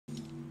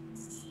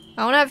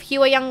I wanna have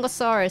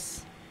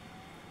Huayangosaurus.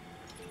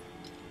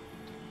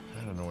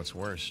 I don't know what's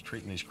worse,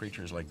 treating these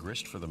creatures like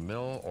grist for the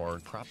mill or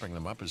propping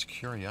them up as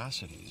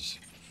curiosities.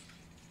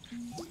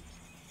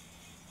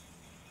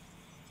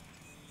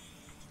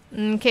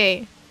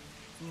 Okay.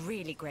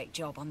 Really great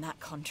job on that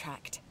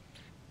contract.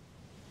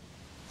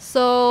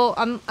 So,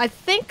 I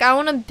think I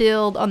want to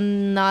build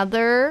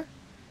another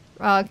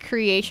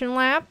creation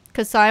lab.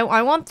 Because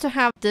I want to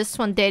have this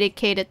one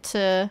dedicated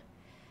to...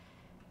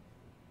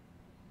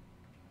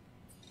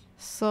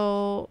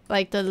 So,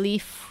 like the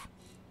leaf...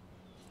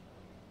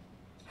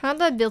 How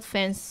do I build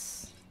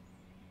fence?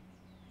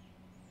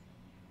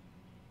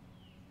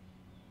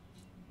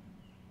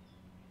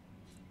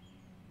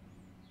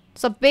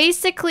 So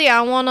basically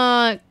I want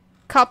to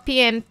copy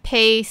and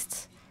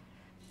paste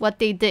what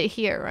they did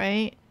here,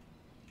 right?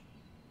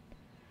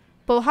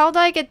 But how do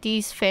I get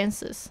these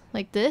fences?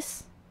 Like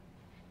this?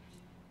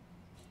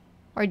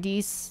 Are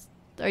these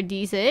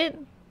it?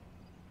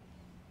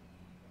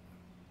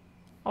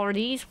 Are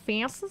these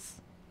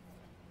fences?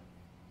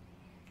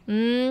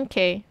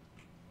 Okay.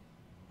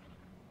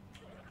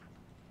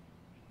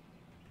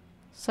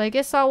 So I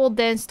guess I will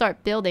then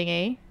start building,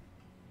 eh?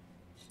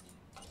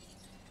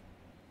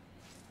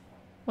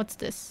 What's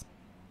this?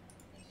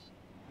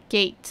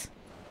 Gate.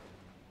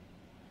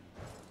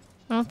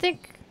 I don't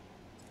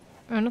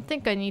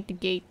think I need the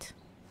gate.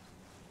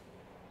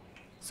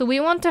 So we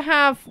want to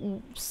have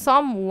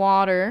some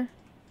water.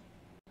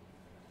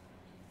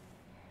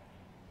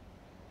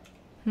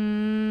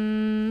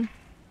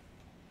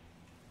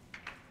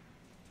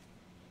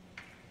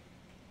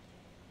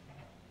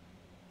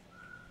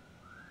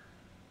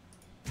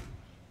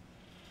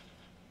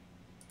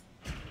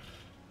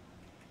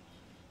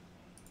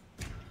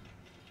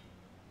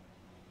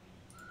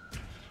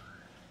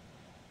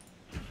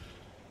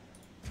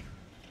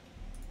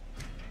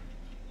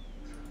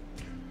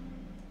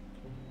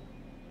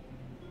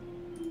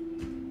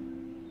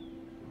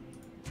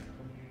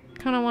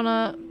 Kind of want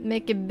to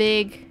make it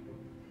big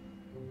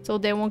so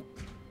they won't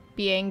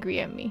be angry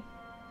at me.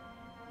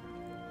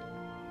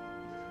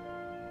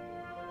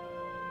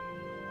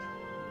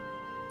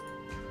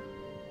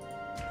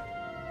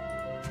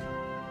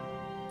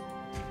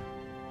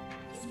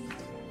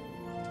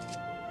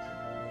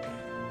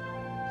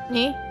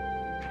 Me?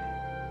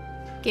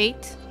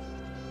 Gate?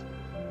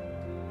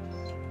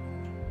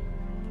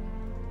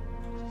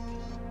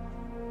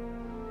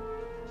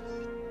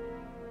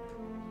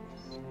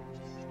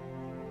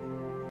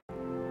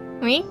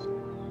 Me?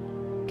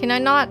 Can I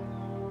not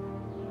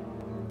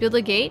build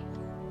a gate?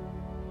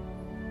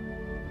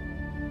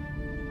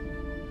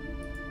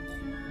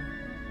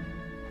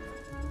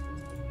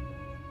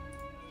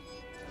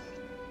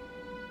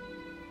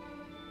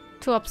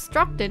 Too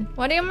obstructed?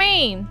 What do you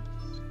mean?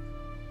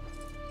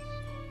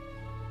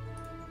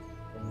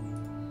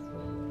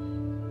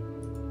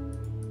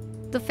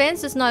 The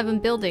fence is not even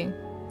building.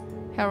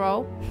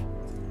 Hello?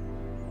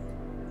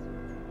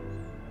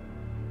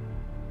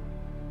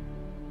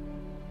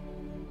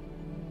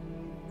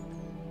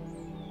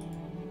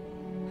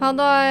 How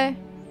do I...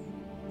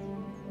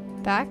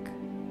 Back?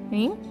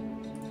 Me?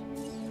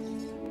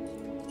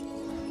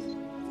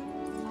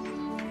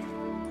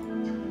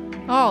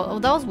 Oh,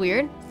 that was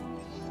weird.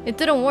 It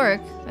didn't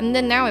work, and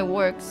then now it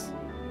works.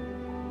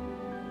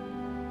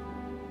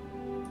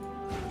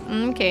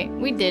 Okay,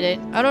 we did it.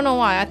 I don't know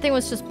why. I think it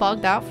was just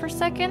bugged out for a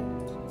second.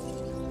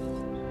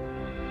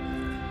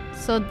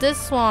 So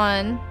this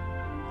one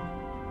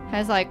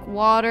has like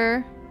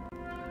water.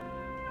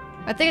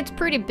 I think it's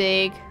pretty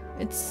big.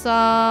 It's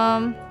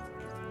not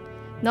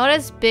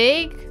as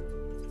big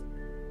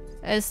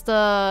as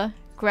the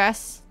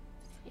grass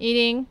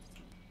eating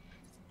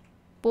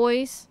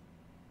boys.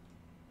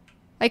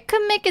 I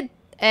could make it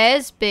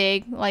as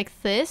big like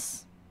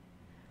this.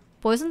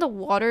 But isn't the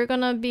water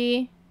gonna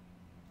be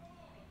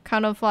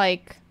kind of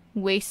like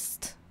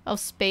waste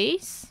of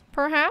space,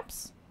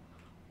 perhaps?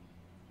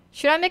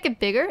 Should I make it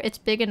bigger? It's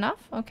big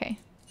enough? Okay.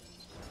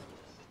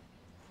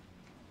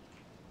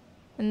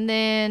 And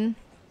then...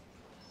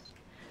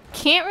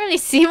 Can't really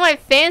see my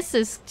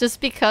fences just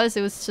because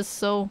it was just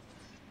so...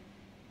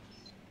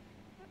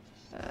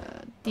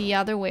 the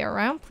other way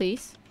around,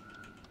 please.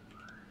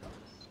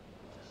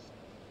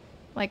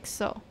 Like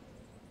so.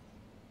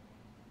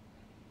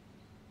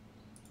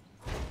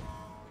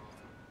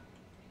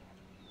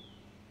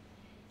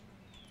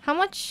 How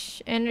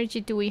much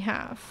energy do we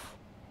have?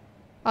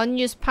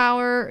 Unused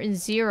power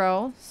is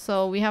 0,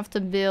 so we have to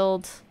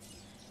build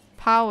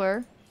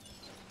power.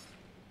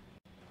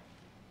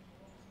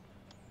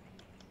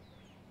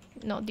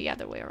 No, the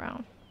other way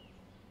around.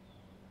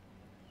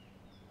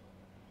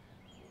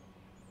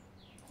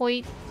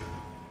 Wait.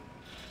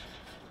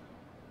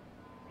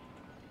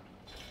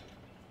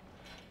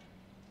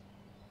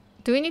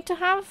 Do we need to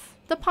have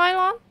the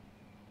pylon?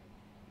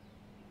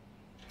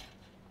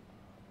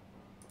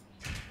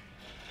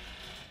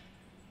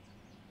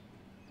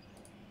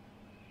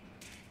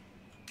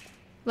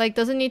 Like,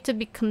 does it need to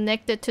be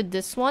connected to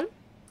this one?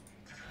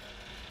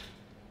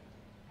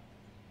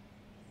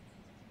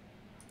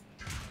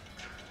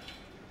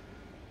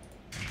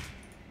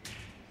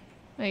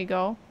 There you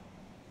go.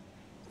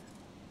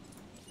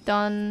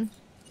 Done.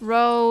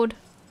 Road.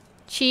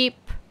 Cheap.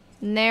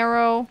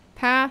 Narrow.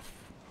 Path.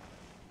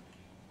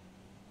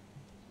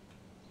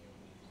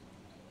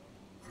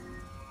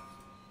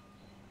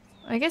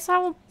 I guess I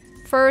will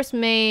first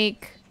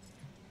make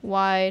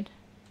wide.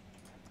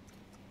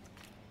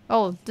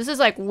 Oh, this is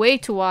like way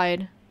too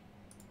wide.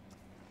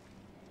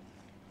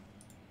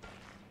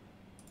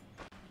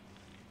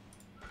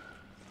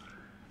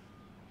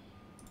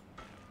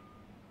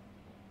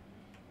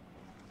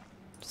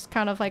 Just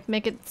kind of like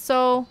make it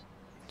so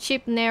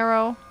cheap,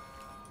 narrow.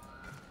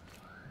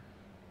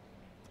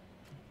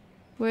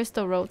 Where's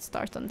the road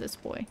starts on this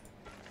boy?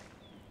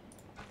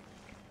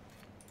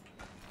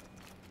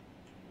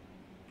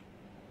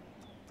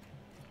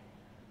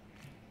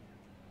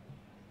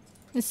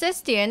 It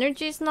says the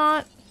energy's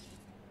not.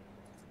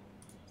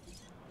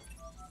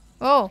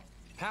 Oh.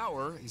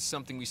 Power is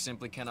something we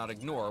simply cannot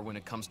ignore when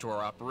it comes to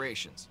our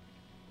operations.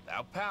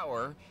 Without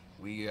power,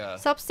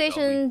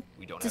 Substation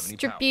we don't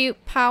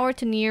distribute power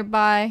to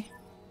nearby.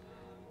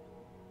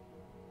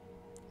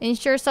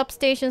 Ensure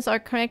substations are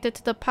connected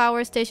to the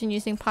power station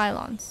using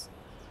pylons.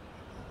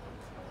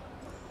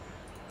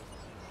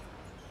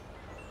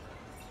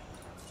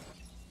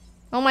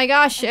 Oh my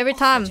gosh, every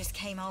time. Just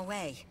came our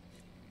way.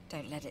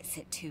 Don't let it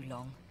sit too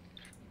long.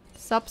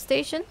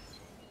 Substation?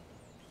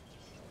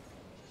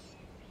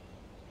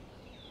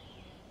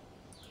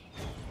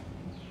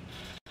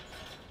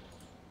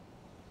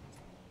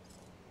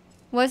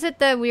 Was it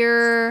that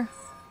we're...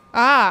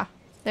 Ah,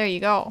 there you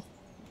go.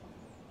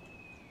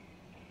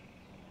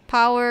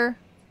 Power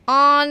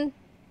on.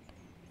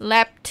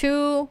 Lap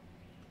 2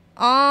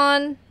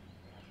 on.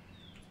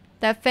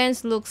 That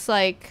fence looks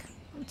like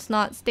it's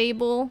not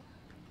stable.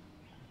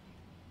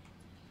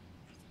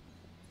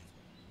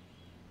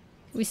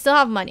 We still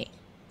have money.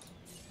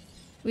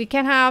 We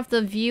can have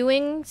the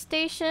viewing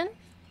station.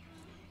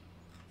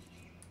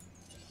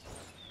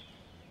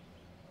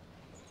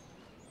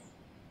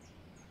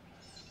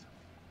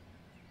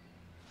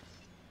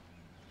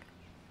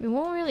 We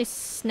won't really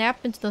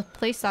snap into the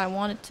place I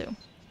want it to.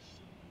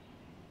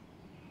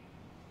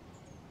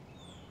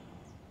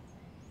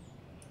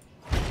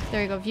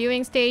 There you go.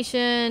 Viewing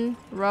station.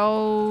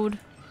 Road.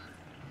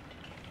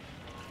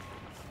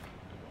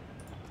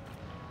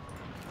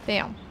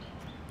 Bam.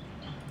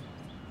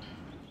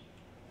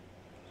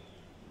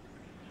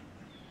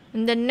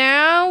 And then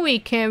now we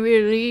can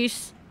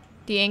release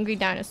the angry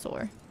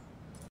dinosaur.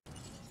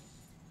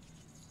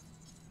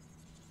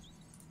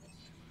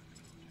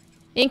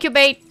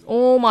 Incubate.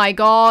 Oh my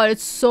god,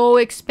 it's so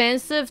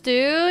expensive,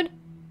 dude.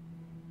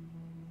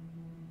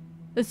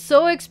 It's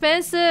so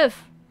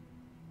expensive.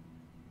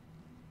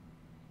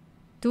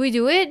 Do we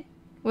do it?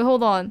 Wait,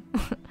 hold on.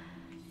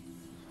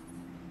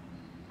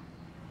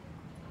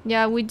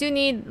 Yeah, we do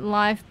need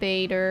live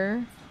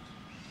baiter.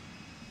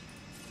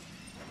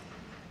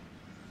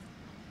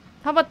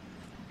 How about...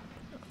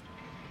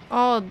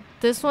 Oh,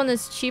 this one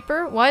is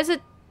cheaper? Why is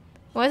it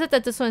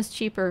that this one is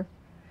cheaper?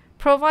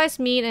 Provides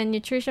meat and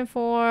nutrition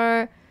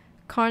for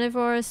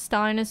carnivorous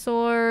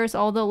dinosaurs,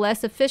 although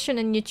less efficient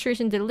in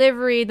nutrition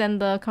delivery than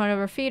the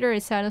carnivore feeder.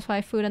 It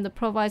satisfies food and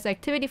provides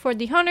activity for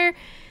the hunter.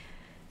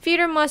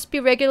 Feeder must be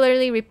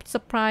regularly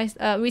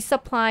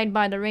resupplied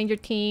by the ranger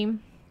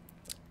team.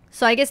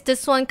 So I guess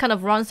this one kind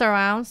of runs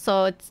around,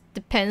 so it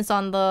depends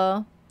on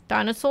the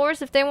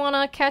dinosaurs if they want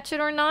to catch it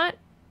or not.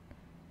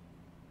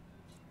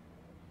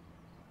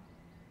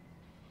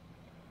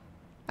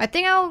 I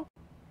think I'll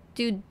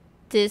do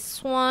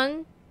this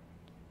one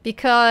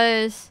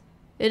because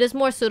it is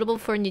more suitable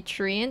for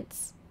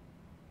nutrients.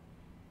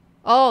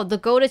 Oh, the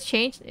goat has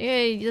changed?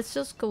 Yeah, let's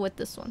just go with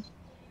this one.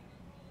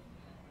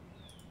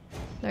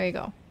 There you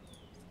go.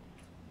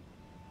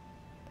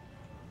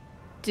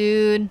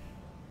 Dude.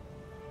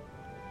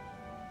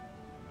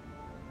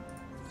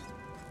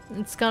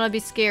 It's gonna be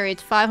scary.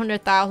 It's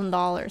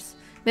 $500,000.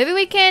 Maybe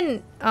we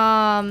can,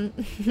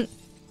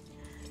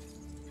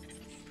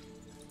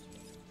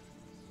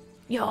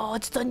 Yo,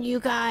 it's the new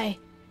guy.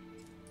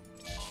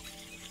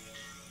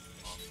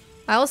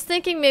 I was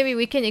thinking maybe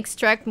we can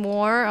extract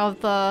more of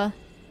the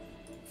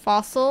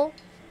fossil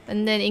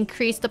and then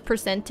increase the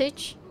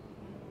percentage.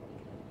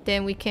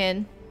 Then we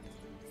can.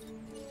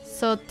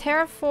 So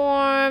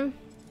terraform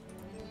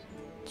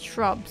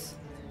shrubs.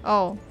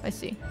 Oh, I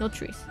see. No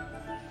trees.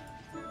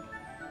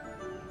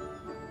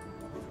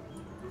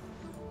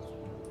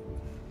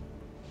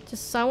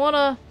 Just I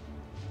wanna.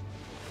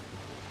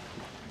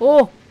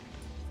 Oh.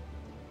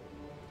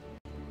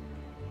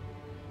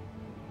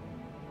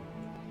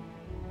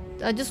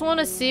 I just want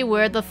to see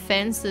where the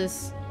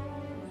fences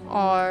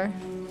are.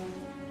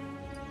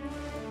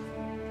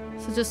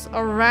 So just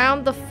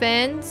around the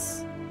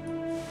fence,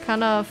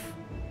 kind of.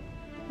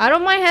 I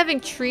don't mind having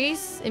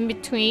trees in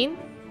between.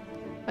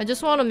 I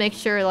just want to make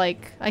sure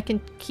like I can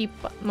keep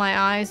my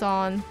eyes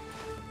on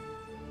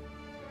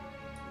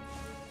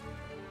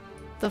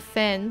the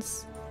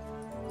fence.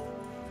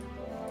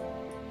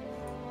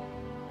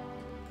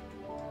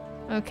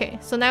 Okay,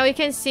 so now we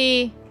can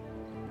see.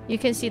 You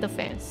can see the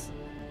fence.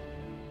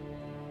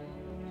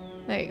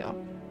 There you go.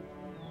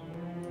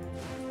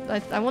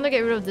 I want to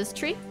get rid of this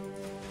tree.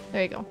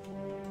 There you go.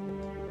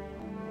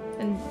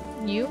 And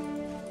you?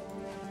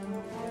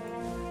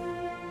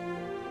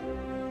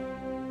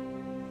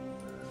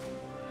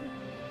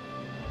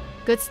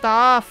 Good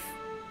stuff.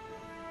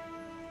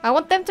 I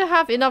want them to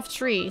have enough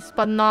trees,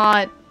 but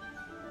not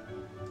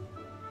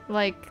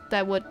like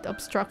that would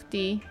obstruct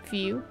the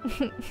view.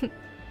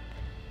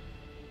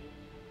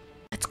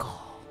 Let's go.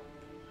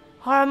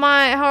 How are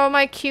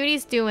my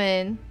cuties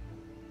doing?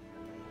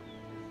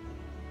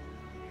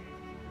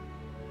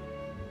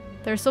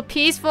 They're so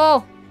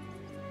peaceful.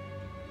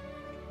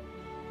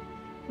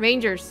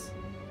 Rangers.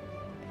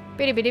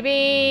 Bitty bitty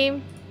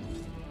beam.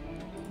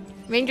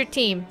 Ranger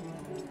team.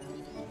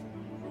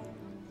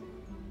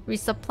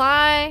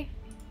 Resupply.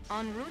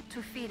 En route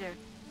to feeder.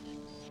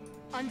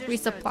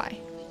 Resupply.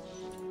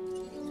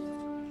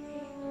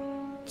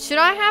 Should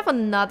I have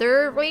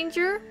another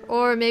ranger?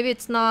 Or maybe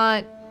it's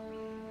not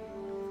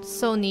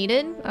so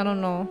needed? I don't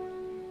know.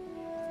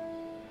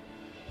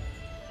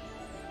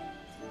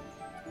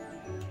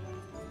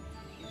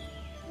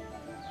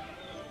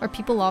 Are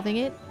people loving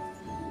it?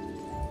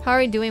 How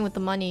are you doing with the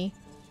money?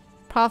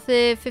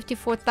 Profit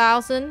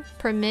 54,000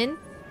 per min.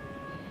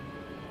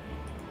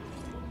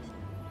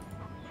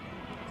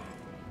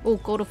 Oh,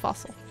 go to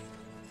fossil.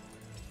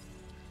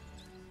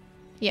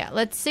 Yeah,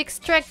 let's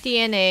extract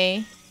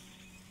DNA.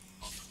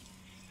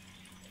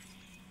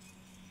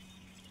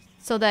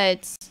 So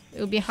that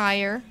it'll be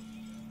higher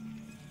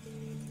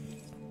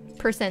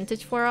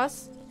percentage for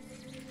us.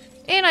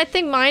 And I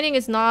think mining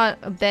is not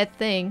a bad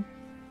thing.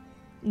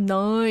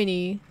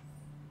 90.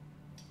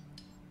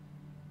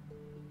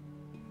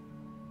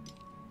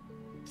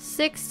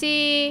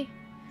 60.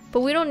 But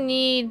we don't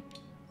need...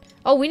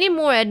 Oh, we need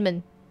more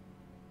admin.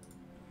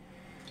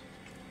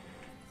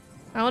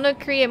 I want to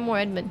create more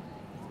admin.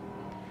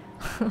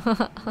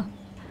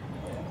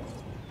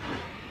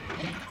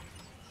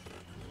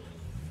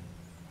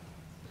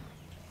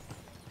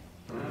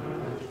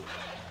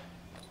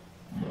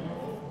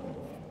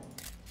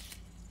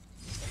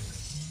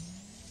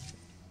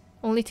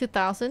 Only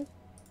 2,000?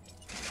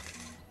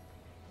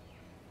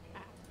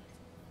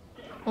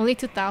 Only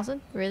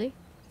 2,000? Really?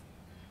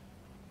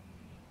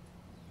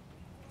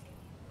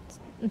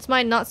 It's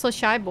my not so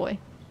shy boy.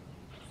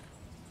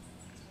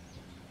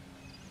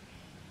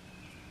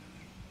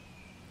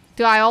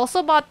 Do I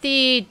also bought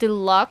the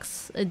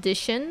deluxe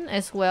edition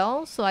as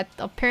well? So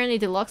apparently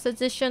deluxe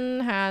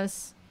edition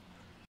has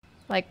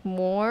like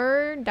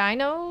more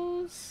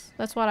dinos?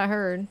 That's what I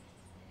heard.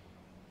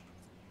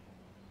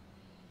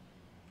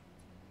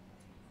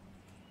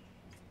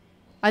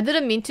 I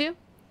didn't mean to,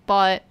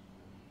 but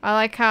I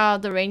like how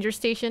the ranger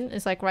station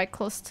is like right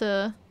close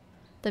to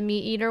the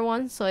meat eater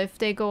one. So if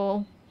they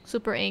go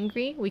super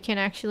angry, we can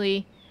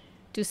actually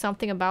do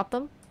something about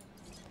them.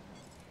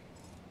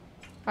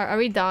 Are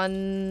we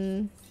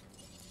done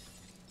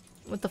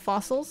with the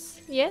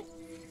fossils yet?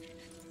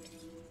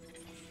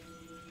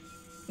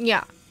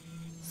 Yeah.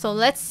 So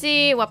let's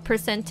see what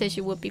percentage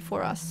it would be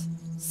for us.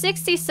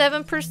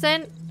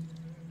 67%?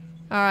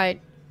 Alright.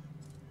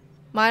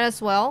 Might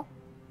as well.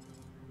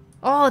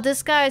 Oh,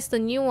 this guy is the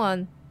new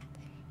one.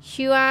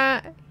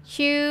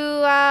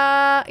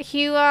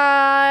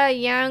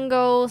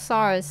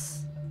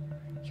 Huayangosaurus.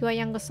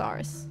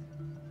 Huayangosaurus.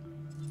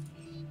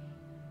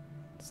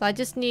 So I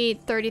just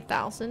need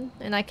 30,000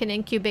 and I can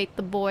incubate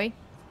the boy.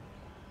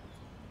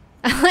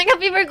 I like how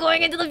people are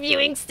going into the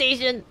viewing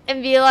station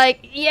and be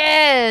like,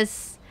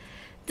 yes!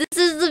 This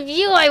is the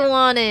view I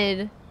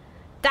wanted!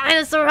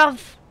 Dinosaur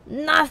of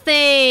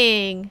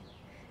nothing!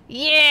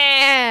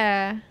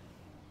 Yeah!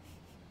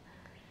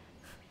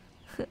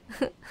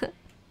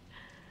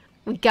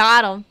 We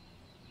got him.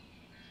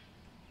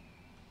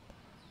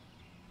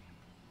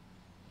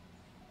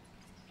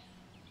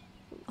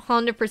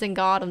 100%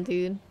 got him,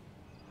 dude.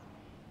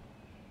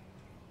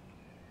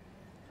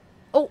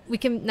 Oh, we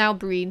can now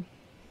breed.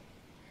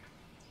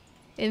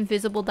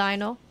 Invisible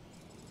dino.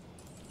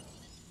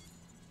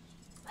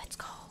 Let's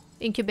go.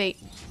 Incubate.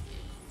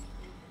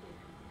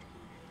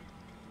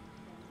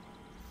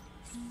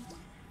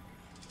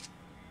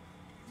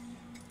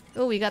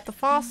 Oh, we got the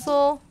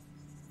fossil.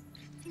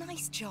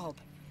 Nice job.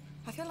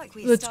 I feel like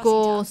we're Let's starting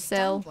go to understand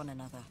sell. one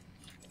another.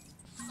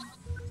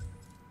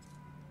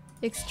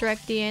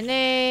 Extract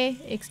DNA.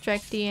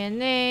 Extract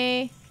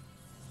DNA.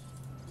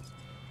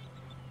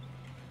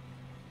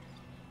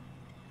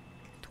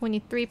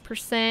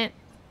 23%.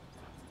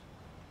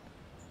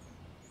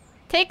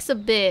 Takes a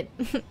bit.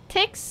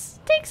 takes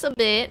a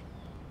bit.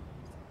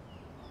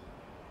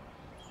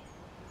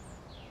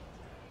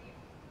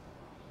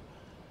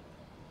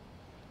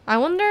 I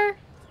wonder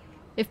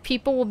if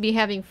people will be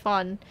having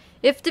fun.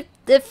 If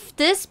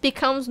this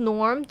becomes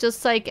norm,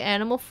 just like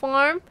Animal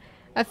Farm,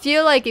 I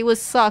feel like it would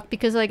suck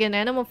because like an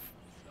animal,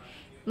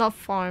 not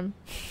farm,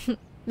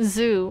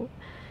 zoo.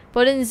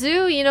 But in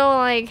zoo, you know,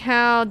 like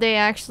how they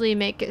actually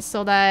make it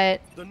so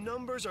that the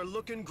numbers are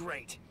looking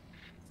great.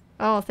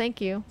 Oh, thank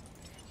you.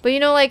 But you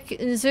know, like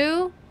in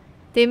zoo,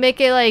 they make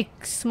it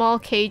like small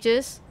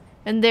cages,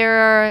 and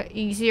they're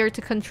easier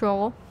to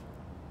control.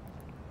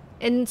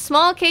 And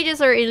small cages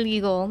are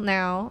illegal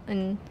now,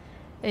 and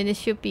it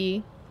should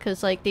be,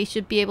 because like they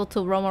should be able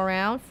to roam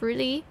around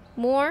freely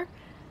more.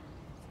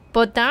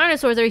 But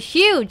dinosaurs are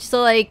huge,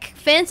 so like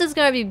fence is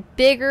gonna be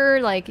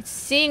bigger. Like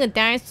seeing a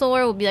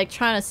dinosaur will be like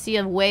trying to see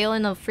a whale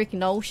in the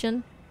freaking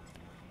ocean.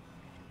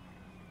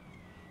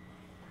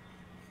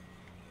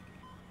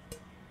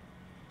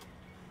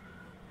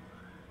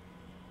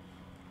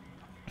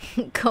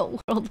 Go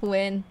World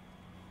win.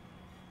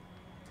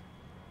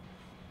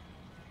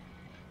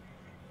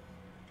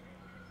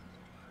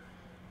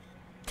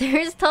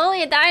 There's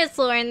totally a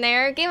dinosaur in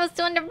there. Give us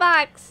 200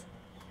 bucks.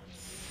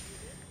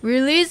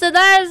 Release the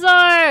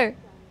dinosaur!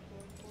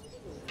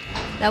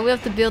 Now we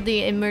have to build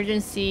the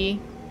emergency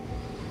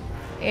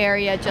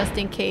area just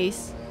in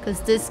case.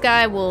 Because this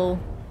guy will...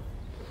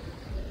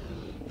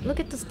 Look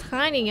at those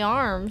tiny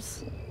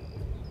arms.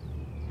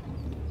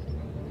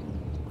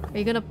 Are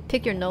you gonna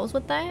pick your nose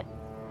with that?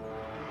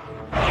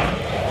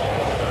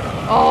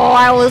 Oh,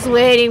 I was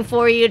waiting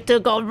for you to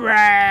go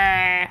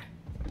brrr.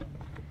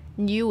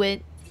 Knew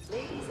it.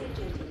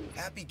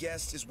 Happy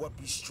guest is what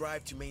we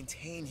strive to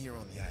maintain here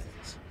on the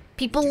islands.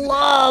 People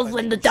love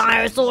when the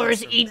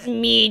dinosaurs eat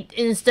meat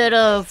instead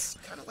of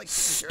Like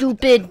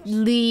stupid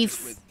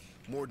leaf. with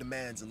more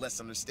demands and less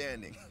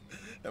understanding.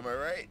 Am I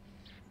right?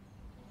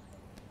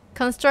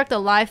 Construct a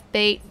live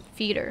bait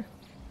feeder.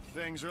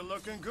 Things are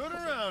looking good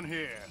around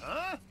here,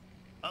 huh?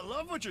 I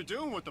love what you're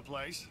doing with the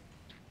place.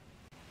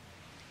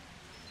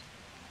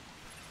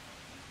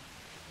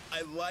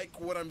 I like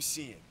what I'm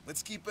seeing.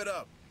 Let's keep it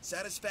up.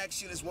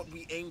 Satisfaction is what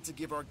we aim to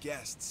give our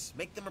guests.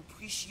 Make them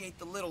appreciate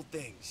the little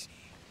things.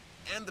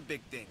 And the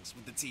big things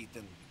with the teeth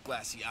and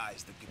glassy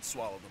eyes that can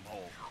swallow them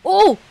whole.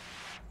 Oh!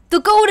 The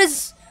goat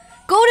is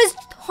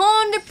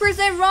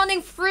 100%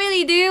 running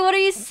freely, dude. What are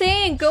you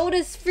saying? Goat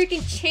is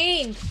freaking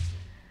chained.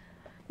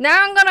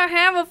 Now I'm gonna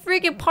have a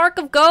freaking park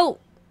of goat.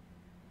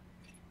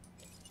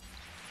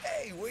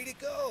 Hey, way to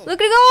go!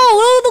 Look at it go!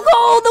 Look at the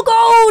goat! The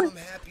goat!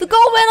 The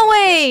goat went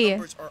away!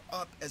 Numbers are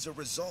up as a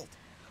result.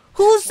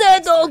 Who said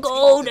the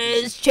goat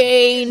is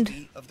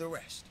chained? Of the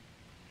rest.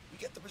 We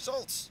get the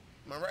results.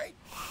 Am I right?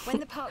 When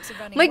the parks are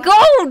running My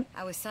well, goat!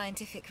 our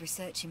scientific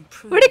research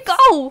improves. Where'd it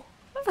go?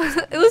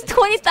 It was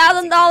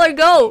 $20,000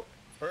 goat.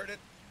 Heard it?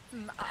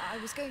 I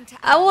was going to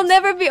I will add-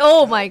 never be.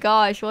 Oh my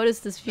gosh, what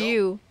is this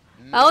view?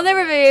 I will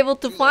never be able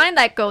to find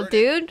that goat,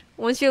 dude.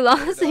 Once you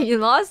lost it, you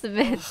lost it,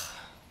 man.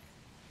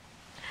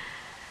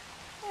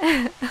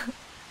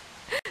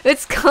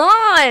 It's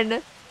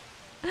gone!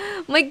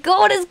 My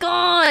goat is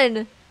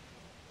gone!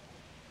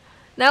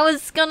 Now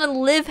it's gonna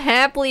live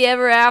happily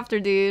ever after,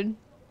 dude.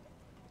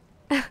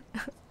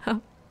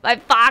 My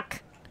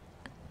fuck!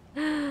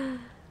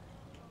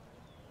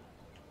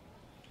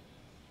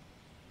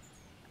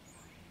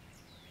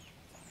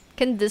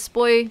 Can this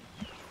boy...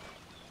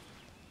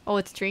 Oh,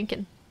 it's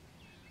drinking.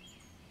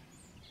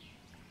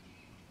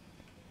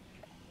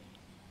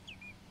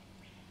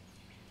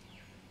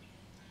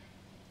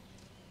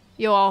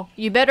 Yo,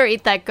 you better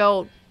eat that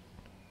goat.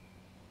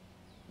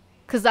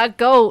 Cause that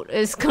goat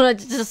is gonna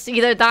just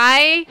either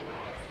die...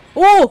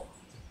 Oh!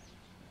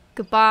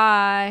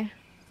 Goodbye.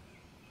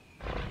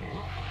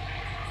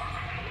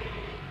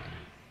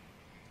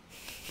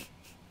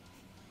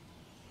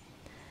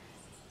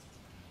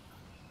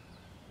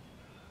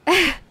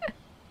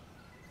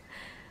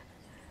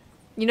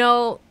 You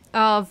know,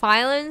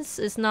 violence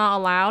is not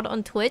allowed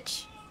on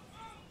Twitch.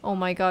 Oh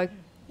my god,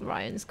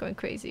 Ryan's going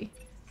crazy.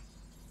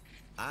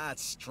 I'd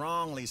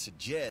strongly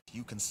suggest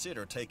you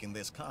consider taking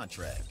this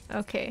contract.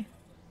 Okay.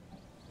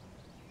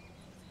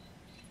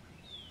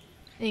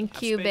 I've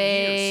spent years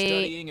Incubate.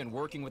 studying and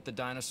working with the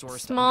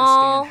dinosaurs Small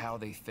to understand how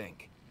they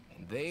think.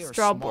 And they are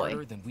straw boy.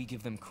 smarter than we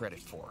give them credit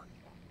for.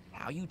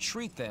 How you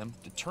treat them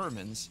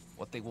determines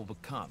what they will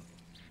become.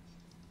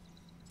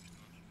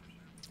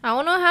 I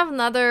want to have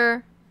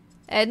another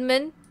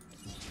Edmund.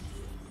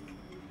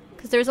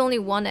 Because there's only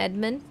one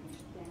Edmund.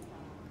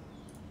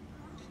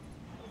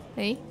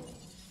 Hey.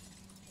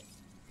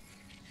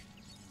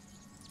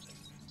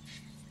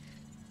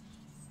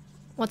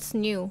 What's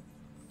new?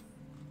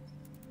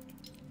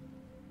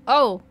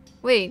 Oh,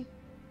 wait.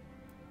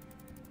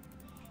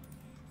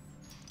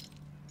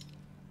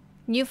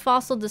 New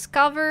fossil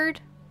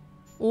discovered.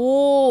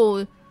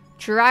 Oh,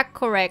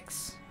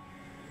 Dracorex.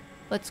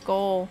 Let's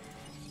go.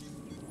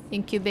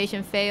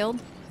 Incubation failed.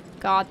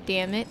 God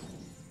damn it.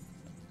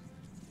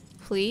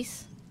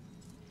 Please.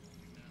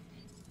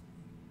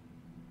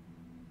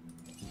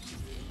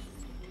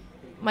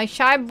 My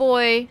shy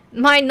boy,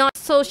 my not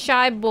so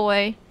shy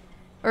boy,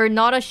 or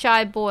not a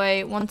shy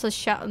boy, wants a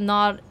shy,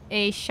 not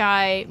a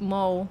shy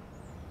mo.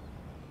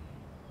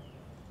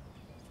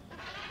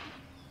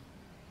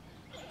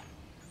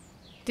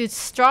 Dude,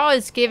 straw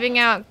is giving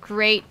out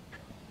great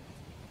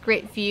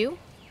view.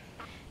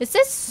 Is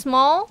this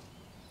small?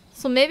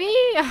 So maybe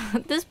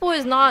this boy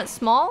is not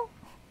small?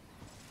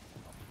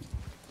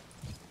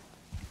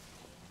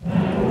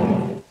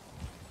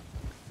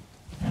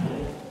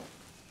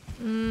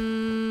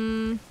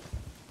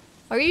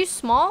 Are you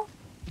small?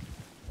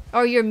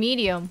 Or you're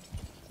medium?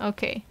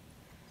 Okay.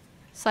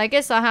 So I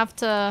guess I have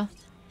to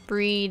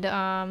breed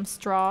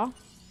straw,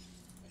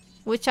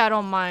 which I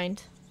don't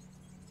mind.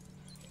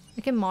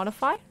 I can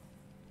modify.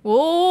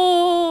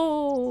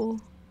 Whoa!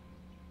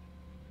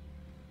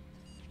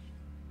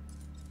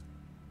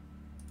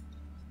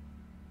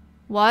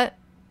 What?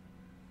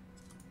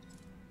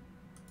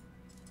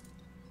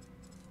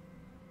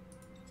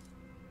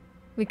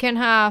 We can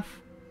have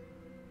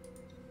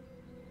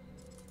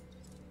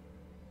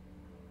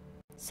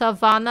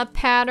Savannah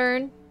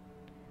pattern,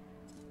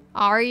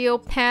 Ario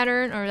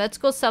pattern, or let's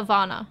go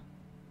Savannah.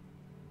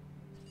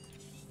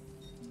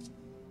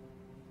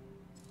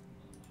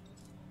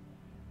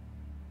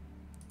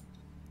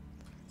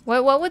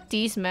 What would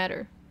these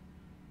matter?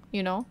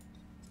 You know?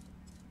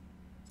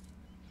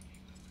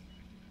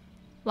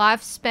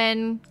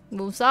 Lifespan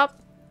moves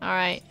up.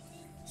 Alright.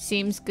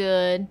 Seems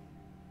good.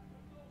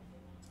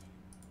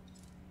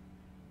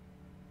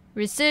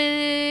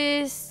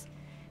 Resist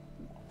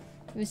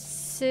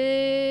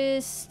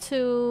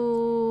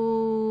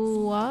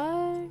to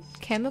what?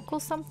 Chemical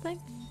something?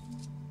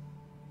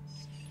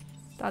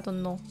 I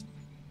don't know.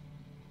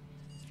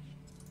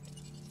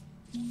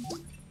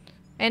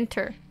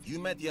 Enter. You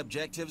met the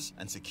objectives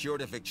and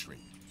secured a victory.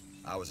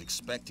 I was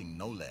expecting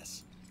no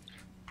less.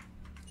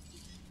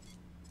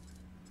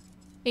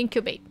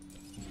 Incubate.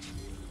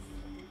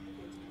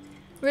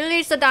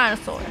 Release the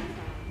dinosaur.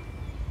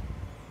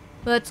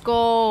 Let's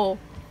go.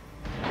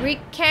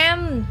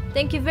 Recam,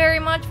 thank you very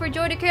much for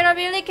joining the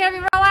KW.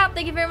 KW roll out.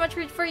 Thank you very much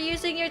for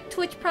using your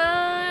Twitch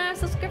Prime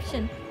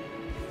subscription.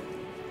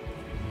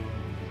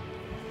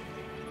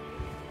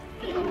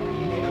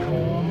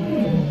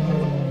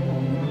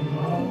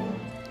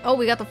 Oh,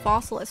 we got the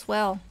fossil as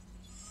well.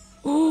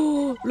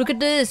 Oh, look at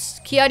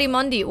this.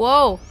 Kiadimundi.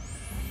 Whoa.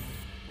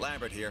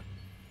 Lambert here.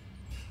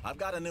 I've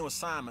got a new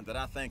assignment that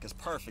I think is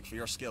perfect for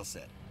your skill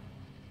set.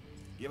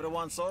 Give it a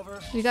once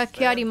over. We got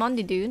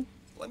Kiadimundi, dude.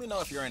 Let me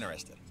know if you're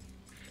interested.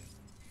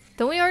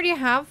 Don't we already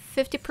have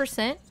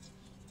 50%?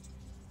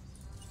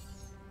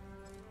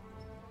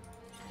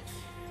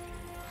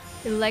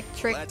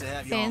 Electric Glad to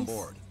have you on fence.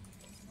 board.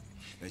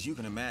 As you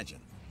can imagine,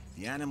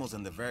 the animals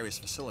in the various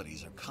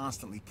facilities are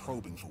constantly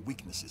probing for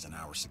weaknesses in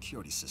our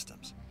security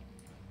systems.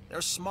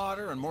 They're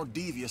smarter and more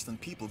devious than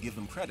people give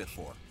them credit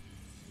for.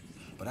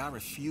 But I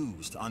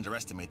refuse to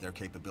underestimate their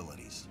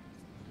capabilities.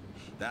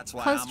 That's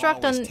why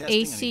Construct I'm always an testing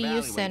and ACU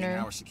evaluating center.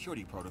 our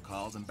security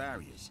protocols and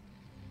barriers.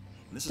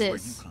 And this is where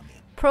you come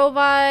in.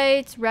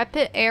 Provides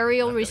rapid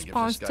aerial I've gotta give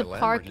response this to guy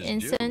park Lambert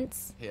his due.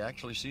 incidents. He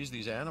actually sees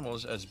these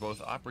animals as both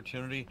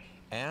opportunity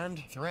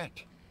and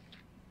threat.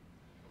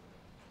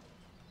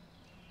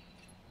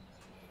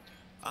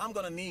 I'm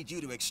gonna need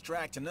you to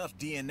extract enough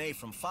DNA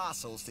from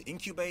fossils to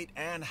incubate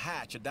and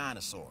hatch a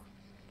dinosaur.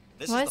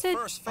 This Why is is the it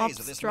first phase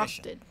of this mission.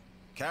 obstructed?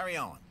 Carry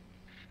on.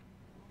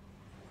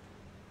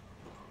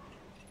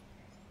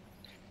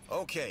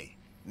 Okay,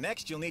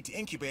 next you'll need to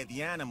incubate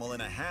the animal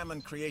in a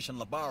Hammond creation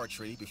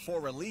laboratory before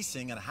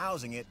releasing and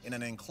housing it in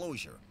an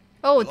enclosure.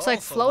 Oh, You'll it's like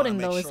also floating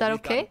wanna make though. Is sure that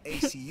we've got okay? an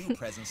ACU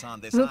presence on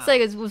this Looks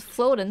island. like it was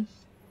floating.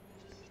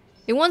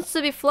 It wants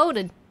to be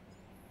floated.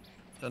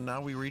 And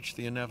now we reach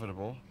the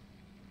inevitable.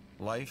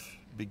 Life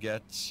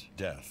begets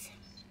death.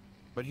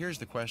 But here's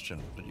the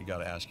question that you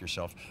gotta ask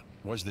yourself.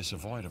 Was this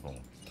avoidable?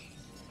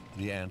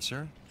 The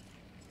answer?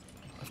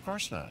 Of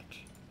course not.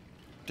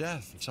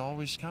 Death, it's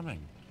always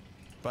coming.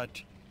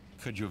 But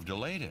could you have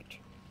delayed it?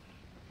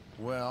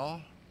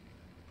 Well,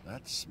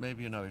 that's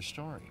maybe another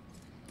story.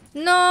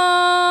 No!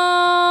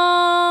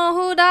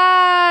 Who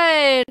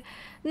died?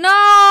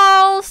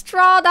 No!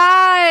 Straw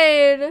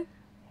died!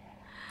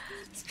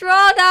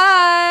 Straw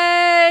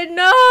died!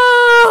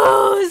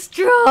 No!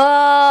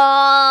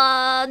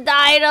 Straw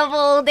died of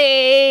old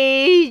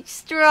age!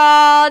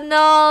 Straw!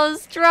 No!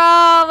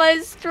 Straw! My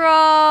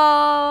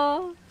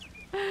straw!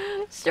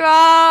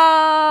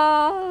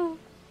 Straw!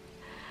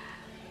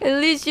 At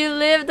least you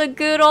lived a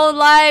good old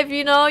life,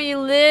 you know? You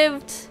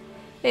lived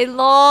a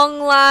long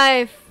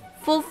life.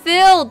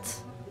 Fulfilled.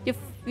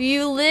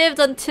 You lived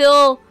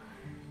until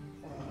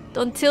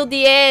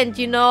the end,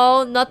 you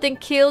know. Nothing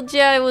killed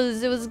you. It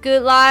was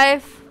good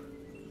life.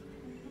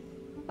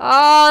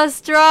 Oh,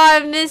 Straw, I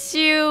miss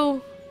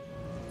you.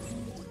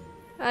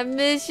 I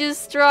miss you,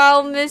 Straw.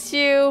 I'll miss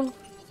you.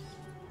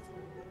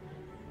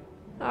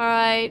 All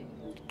right,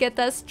 get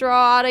that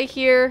straw out of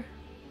here.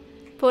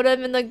 Put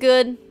him in the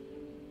good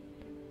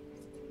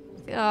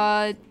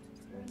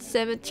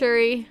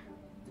cemetery.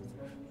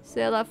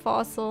 Sell that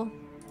fossil.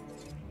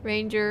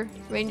 Ranger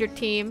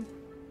team.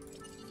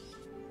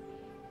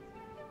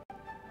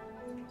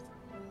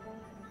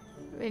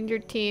 Ranger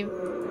team!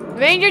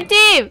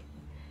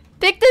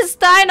 Pick this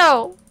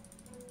dino!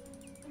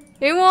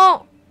 He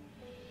won't.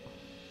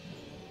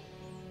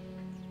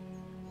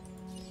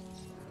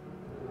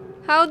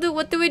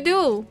 What do we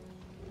do?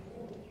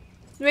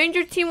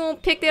 Ranger team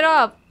won't pick it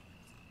up.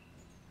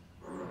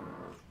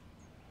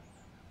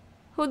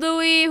 Who do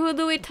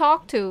we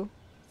talk to?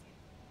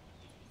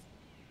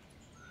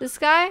 This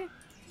guy?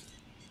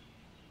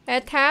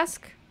 Add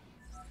task?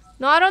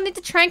 No, I don't need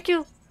to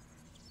tranquil.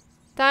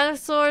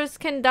 Dinosaurs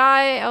can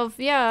die of,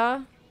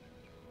 yeah.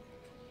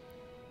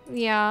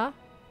 Yeah.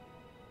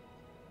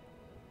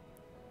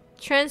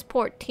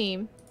 Transport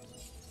team.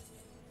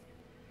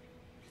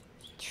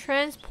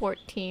 Transport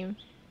team.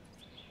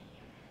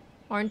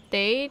 Aren't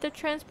they the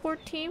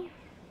transport team?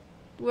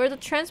 We're the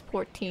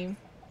transport team.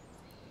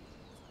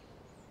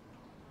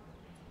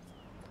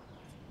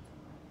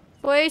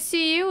 Well,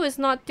 ACU is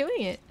not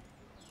doing it.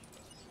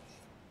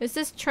 Is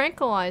this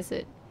tranquilize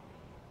it?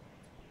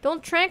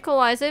 Don't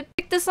tranquilize it.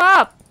 Pick this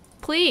up,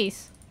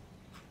 please.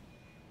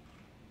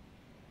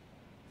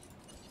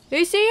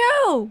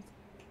 ACU!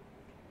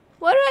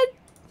 What did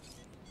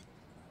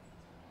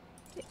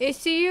I...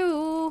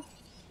 ACU!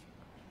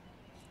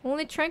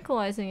 Only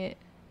tranquilizing it.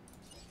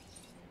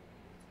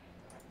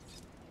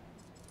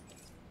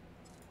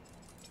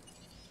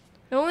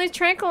 It only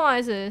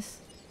tranquilizes.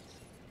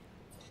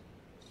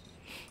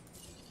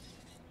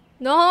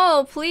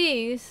 No,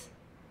 please.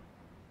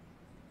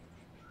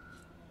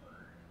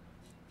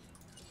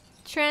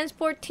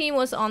 Transport team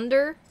was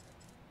under.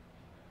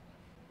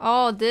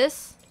 Oh,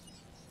 this?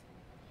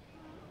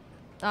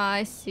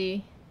 I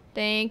see.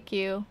 Thank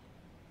you.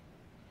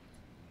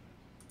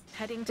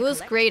 Heading It to was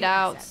collect grayed the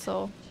out, asset.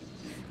 so...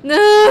 No!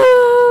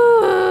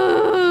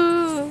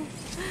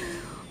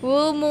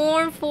 We'll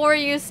mourn for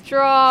you,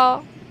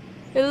 Straw.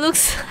 It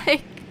looks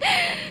like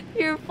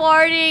you're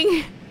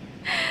farting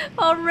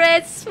a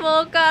red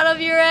smoke out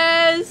of your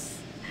ass.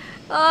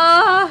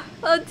 Ah,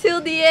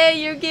 until the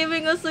end, you're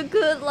giving us a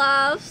good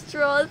laugh,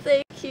 Straw.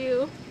 Thank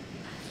you.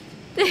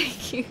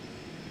 Thank you.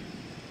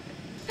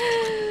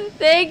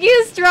 Thank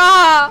you,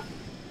 Straw,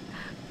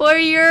 for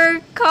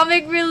your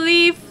comic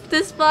relief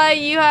despite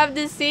you have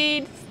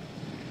disease.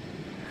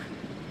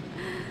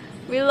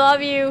 We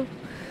love you.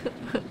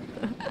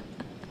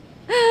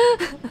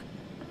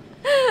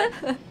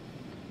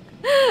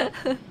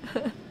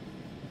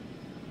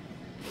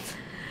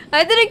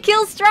 I didn't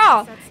kill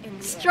Straw.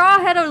 Straw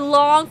had a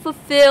long,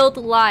 fulfilled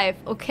life,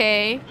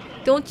 okay?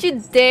 Don't you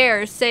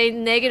dare say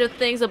negative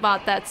things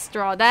about that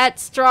Straw. That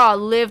Straw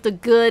lived a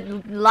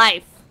good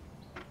life.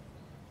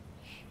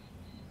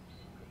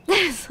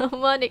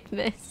 Someone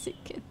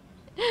Mexican.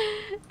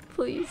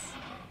 Please.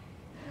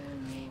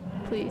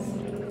 Please.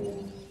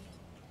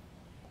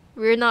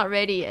 We're not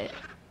ready yet.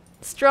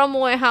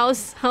 Strawmoy,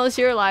 how's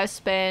your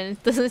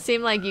lifespan? Doesn't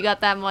seem like you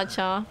got that much,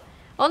 huh?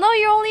 Oh no,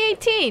 you're only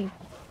 18!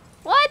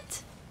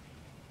 What?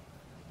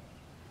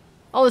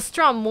 Oh,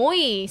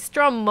 Strawmoy!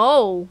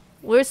 Strawmo!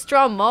 Where's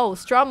Strawmo?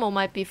 Strawmo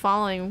might be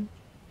following.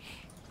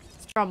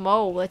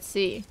 Strawmo, let's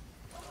see.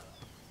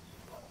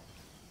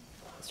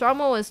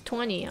 Strawmo is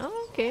 20.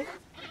 Oh, okay.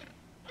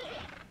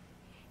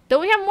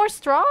 Don't we have more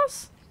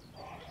straws?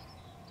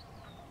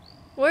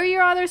 Where are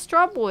your other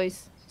straw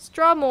boys?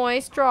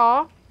 Strawmoy,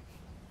 straw.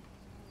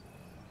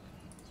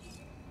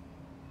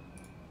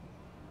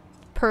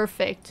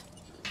 Perfect.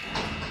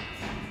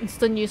 It's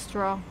the new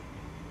straw.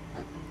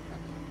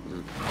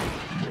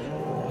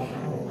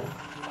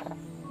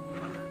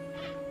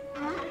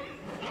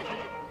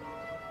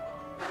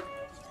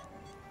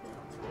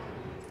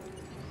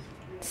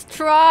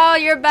 Straw,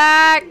 you're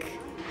back!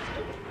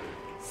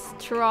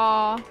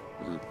 Straw.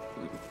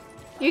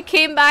 You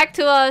came back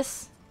to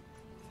us.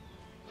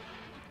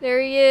 There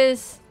he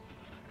is.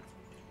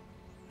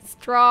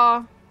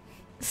 Straw.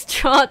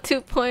 Straw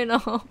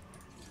 2.0.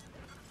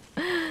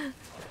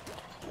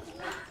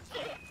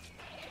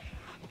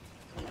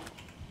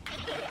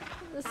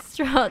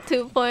 Straw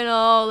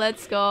 2.0,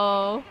 let's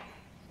go.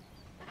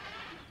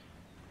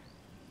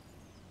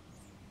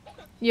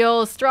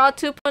 Yo, Straw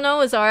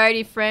 2.0 is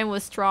already friend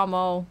with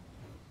Strawmo.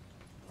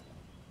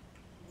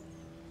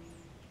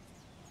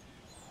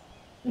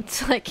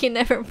 It's like he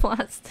never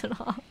blasted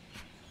off.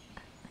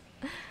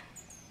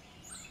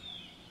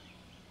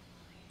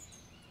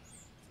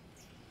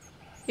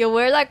 Yo,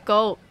 where'd that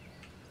goat?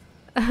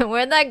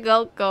 Where'd that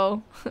goat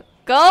go?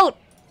 Goat!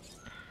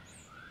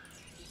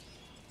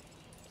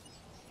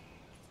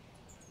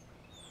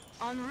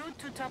 En route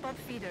to top-up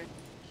feeder.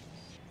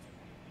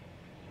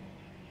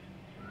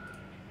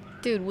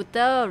 Dude, would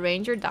the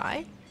ranger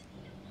die?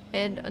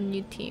 Add a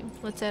new team.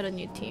 Let's add a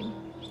new team.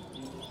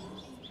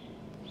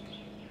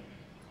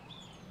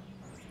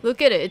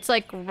 Look at it. It's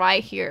like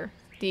right here.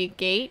 The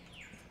gate.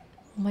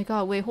 Oh my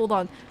god, wait, hold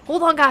on.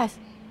 Hold on, guys!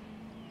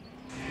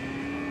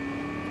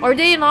 Are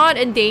they not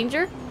in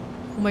danger?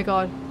 Oh my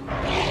god.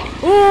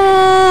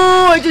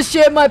 Oh, I just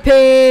shed my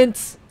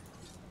pants!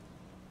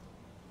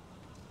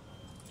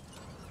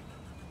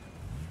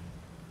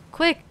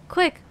 Quick,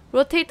 quick!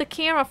 Rotate the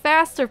camera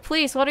faster,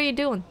 please. What are you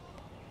doing?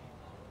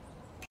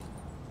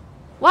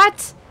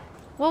 What?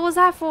 What was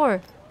that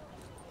for?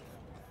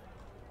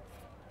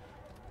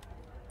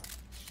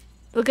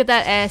 Look at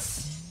that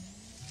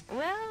S.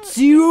 Well,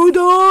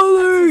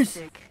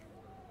 $0!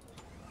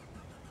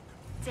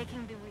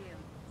 taking the wheel.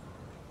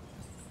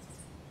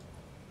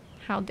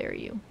 How dare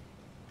you?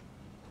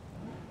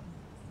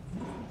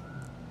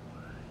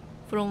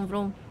 Vroom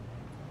vroom.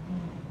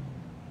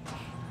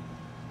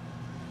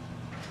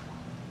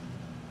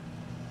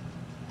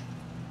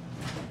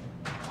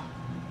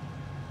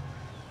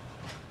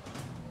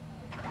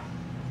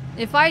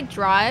 If I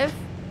drive,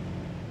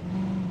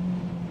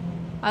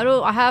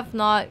 I have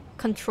not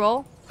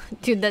control.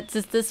 Dude, that's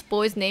just, this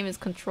boy's name is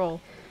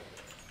Control.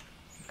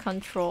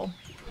 Control.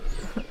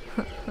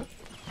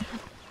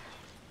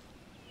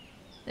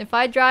 If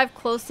I drive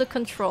close to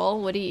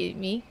Control, would he eat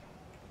me?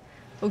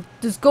 Oh,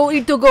 just go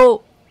eat the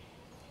goat!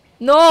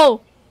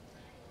 No!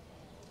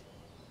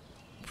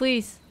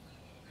 Please.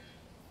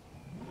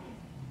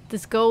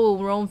 This goat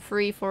will roam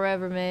free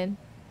forever, man.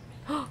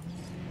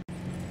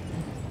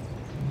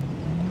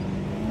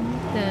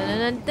 Dun,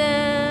 dun,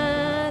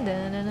 dun,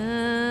 dun, dun,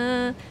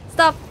 dun.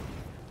 Stop!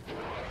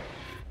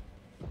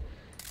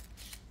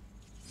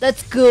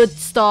 That's good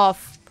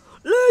stuff.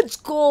 Let's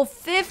go!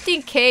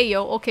 15k,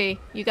 yo. Okay,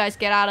 you guys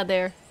get out of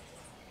there.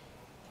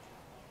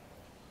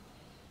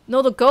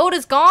 No, the goat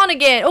is gone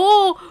again.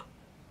 Oh!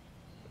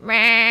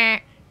 Meh.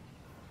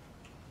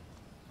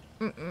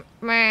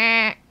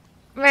 Meh.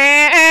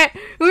 Meh.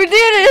 We did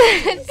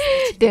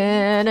it!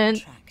 Dun, dun.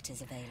 Tract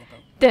is available.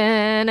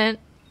 Dun, dun.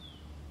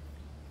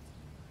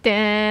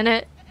 Dun,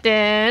 dun,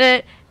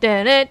 dun,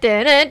 dun, dun,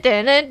 dun, dun,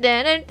 dun,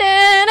 dun,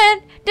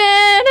 dun, dun,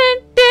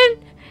 dun, dun,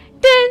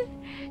 dun.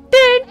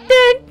 Dun,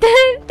 dun,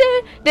 dun,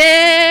 dun,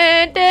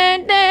 dun,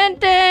 dun, dun,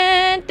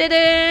 dun,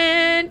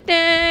 dun,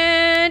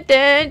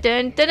 dun,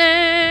 dun, dun,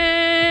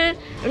 dun.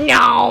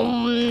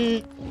 Nom.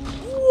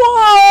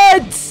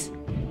 What?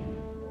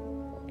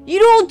 You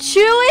don't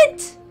chew it?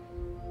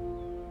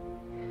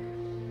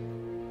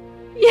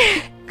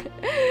 Yeah.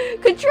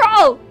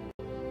 Control.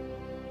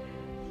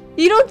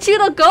 You don't chew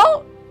the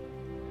goat?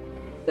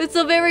 It's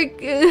a very.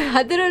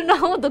 I didn't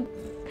know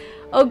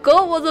a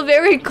goat was a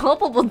very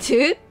culpable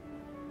dude.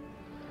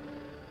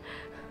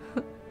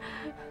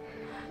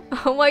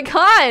 Oh my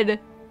god!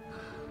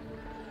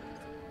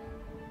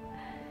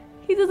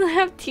 He doesn't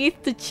have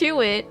teeth to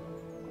chew it.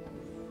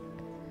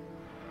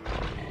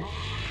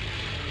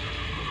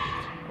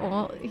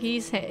 Well,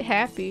 he's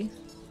happy.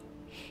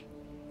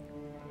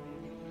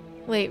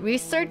 Wait,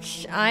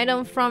 research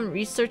item from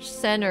research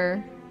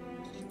center.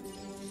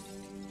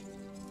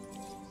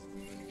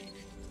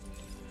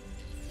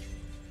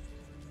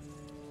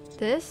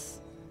 This?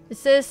 It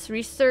says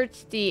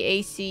research the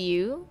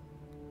ACU.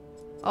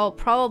 Oh,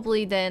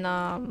 probably then,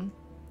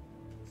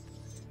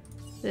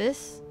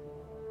 this?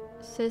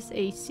 It says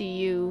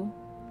ACU.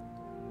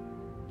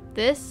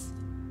 This?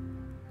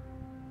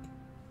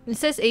 It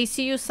says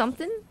ACU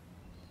something?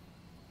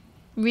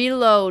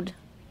 Reload.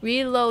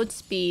 Reload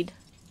speed.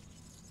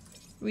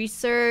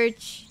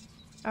 Research.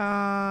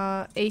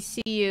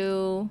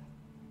 ACU.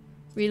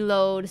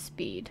 Reload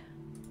speed.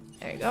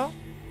 There you go.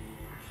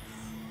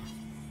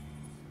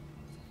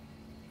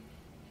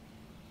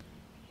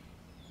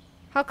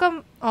 How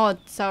come? Oh,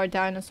 it's our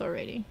dinosaur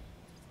already.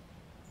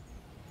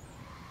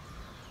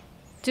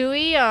 Do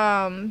we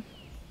have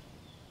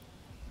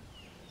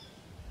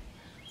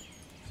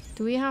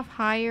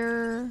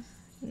higher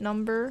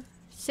number?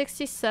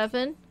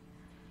 67?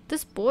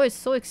 This boy is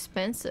so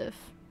expensive.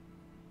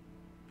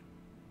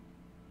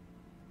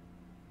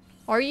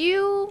 Are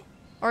you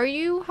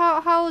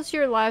how is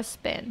your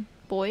lifespan,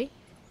 boy?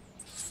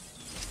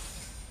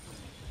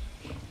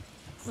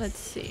 Let's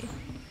see.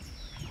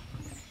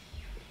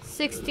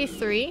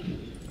 63.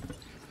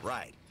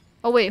 Right.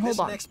 Oh wait, hold This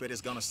on. next bit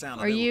is gonna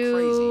sound a Are little you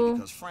crazy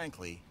because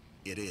frankly,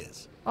 it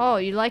is. Oh,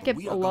 you like it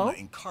We are below? gonna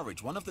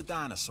encourage one of the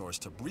dinosaurs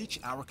to breach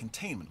our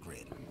containment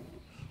grid.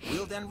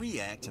 We'll then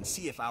react and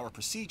see if our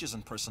procedures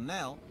and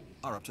personnel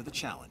are up to the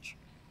challenge.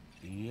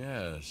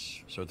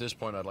 Yes. So at this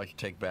point, I'd like to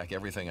take back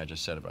everything I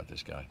just said about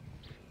this guy.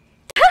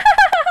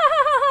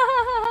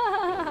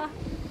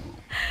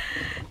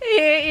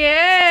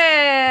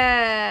 Yeah,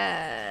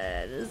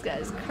 this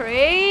guy's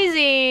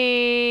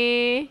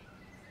crazy.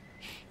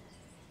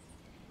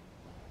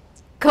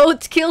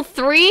 Goat kill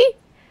 3?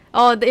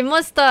 Oh, it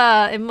must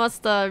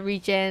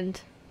regen.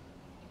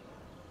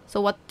 So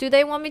what do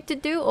they want me to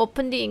do?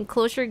 Open the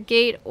enclosure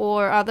gate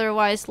or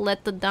otherwise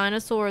let the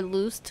dinosaur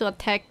loose to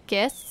attack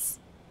guests?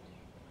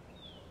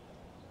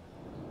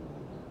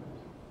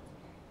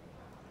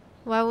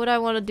 Why would I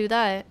want to do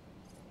that?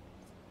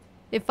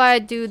 If I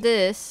do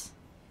this,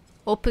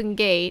 open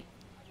gate.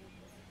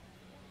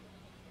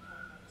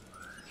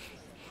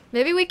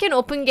 Maybe we can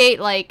open gate,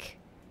 like,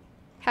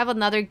 have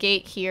another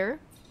gate here.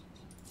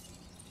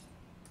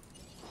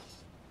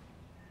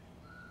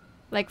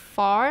 Like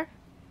far.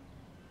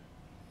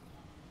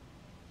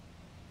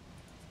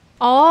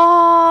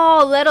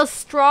 Oh, let a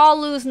straw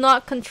loose,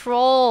 not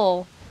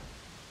control.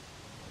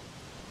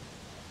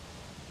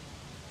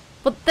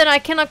 But then I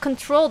cannot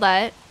control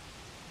that.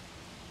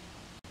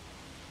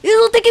 You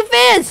don't think it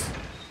fits!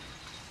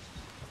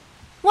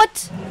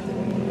 What?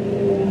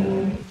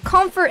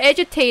 Comfort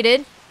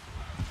agitated.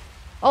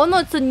 Oh no,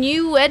 it's a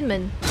new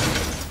Edmund.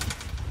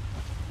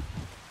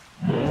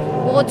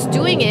 Well, it's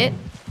doing it.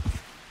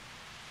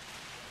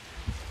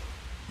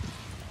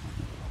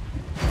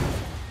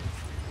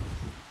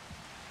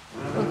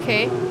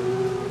 Okay.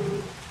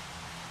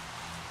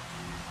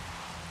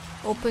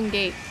 Open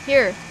gate.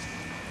 Here.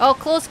 Oh,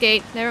 close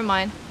gate. Never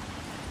mind.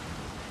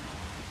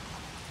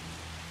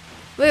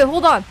 Wait,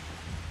 hold on.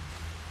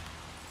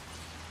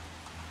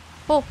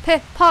 Oh,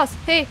 hey, pause.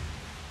 Hey.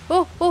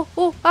 Oh, oh,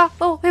 oh, ah,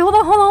 oh. Hey, hold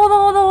on, hold on, hold on,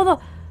 hold on, hold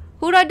on.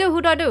 Who do I do?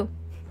 Who do I do?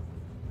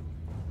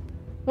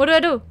 What do I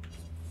do?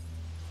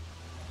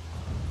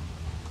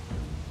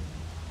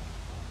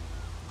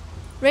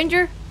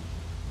 Ranger.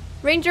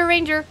 Ranger,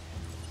 Ranger.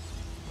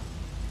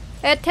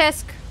 At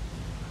task.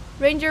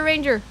 Ranger,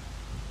 Ranger.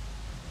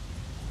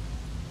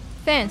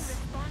 Fence.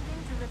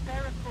 Responding to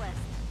repair request.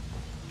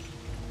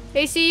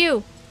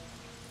 ACU.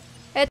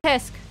 At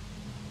task.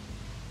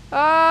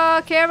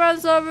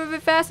 Camera's not moving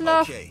fast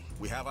enough. Okay,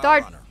 we have our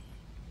Dart. runner.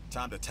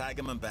 Time to tag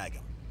him and bag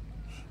him.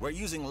 We're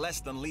using less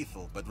than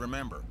lethal, but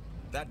remember,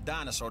 that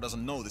dinosaur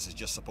doesn't know this is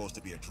just supposed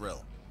to be a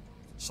drill.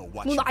 So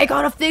watch Well, your I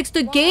gotta back. fix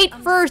the While I gate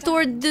first,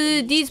 or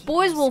understand these keeping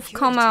boys will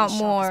come security out as sharp as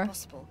more.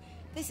 possible,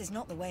 this is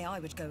not the way I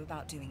would go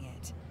about doing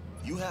it.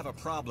 You have a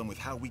problem with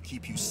how we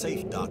keep you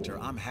safe, Doctor.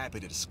 I'm happy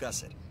to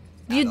discuss it.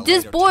 At You, a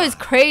this later boy is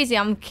time. crazy.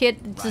 I'm kid.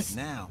 Right Just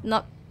now,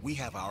 not. we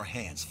have our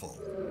hands full.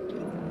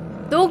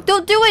 Don't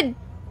do it.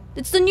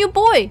 It's the new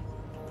boy.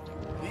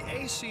 The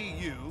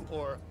ACU,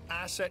 or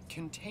Asset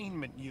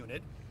Containment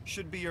Unit,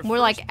 should be your More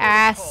first like port of call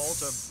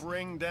ass to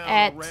bring down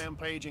at- a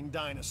rampaging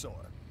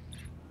dinosaur.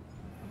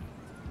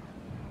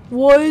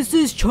 Why is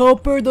this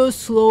chopper the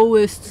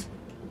slowest?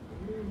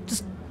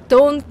 Just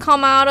don't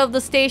come out of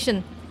the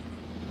station.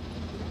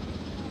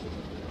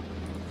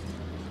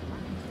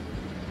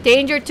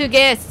 Danger to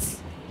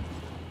guests.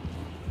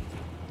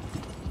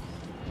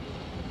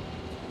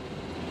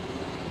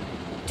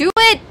 Do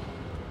it!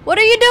 What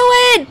are you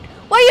doing?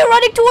 Why are you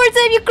running towards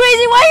him? You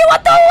crazy? Why you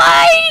want the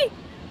light?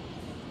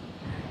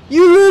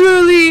 You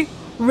literally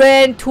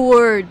ran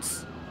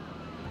towards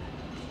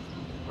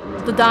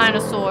the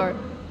dinosaur.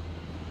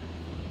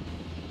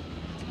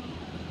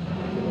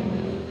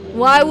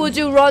 Why would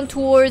you run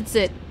towards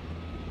it?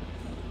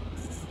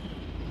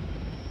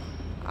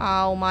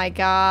 Oh my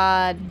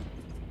god.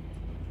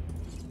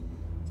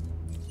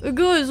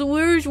 Guys,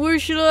 where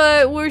should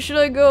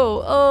I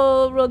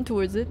go? Run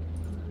towards it.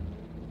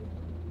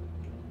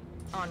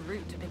 En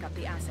route to pick up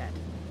the asset.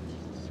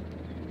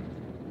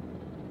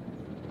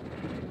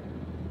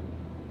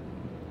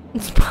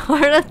 It's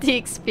part of the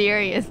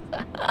experience.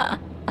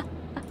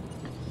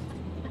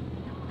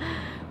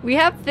 We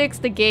have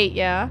fixed the gate,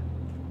 yeah?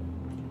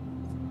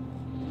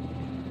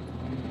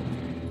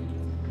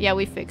 Yeah,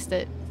 we fixed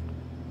it.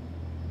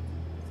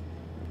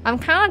 I'm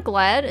kind of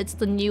glad it's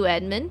the new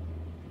admin.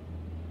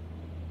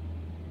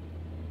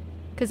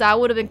 Because I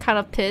would have been kind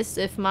of pissed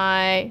if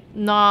my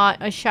not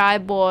a shy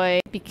boy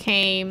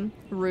became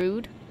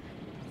rude.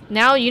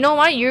 Now, you know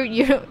what? Your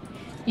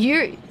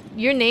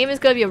name is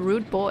gonna be a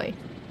rude boy.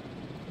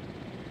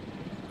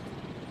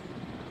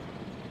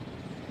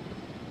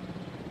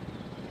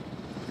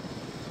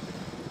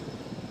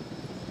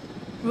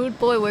 Rude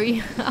boy, where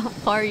you? How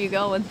far are you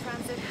going?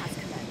 Transit has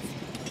commenced.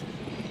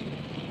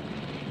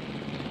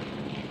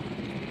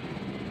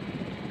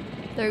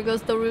 There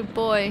goes the rude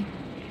boy.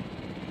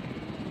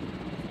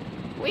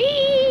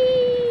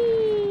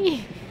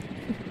 Whee!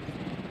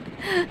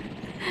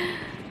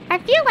 I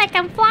feel like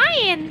I'm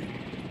flying.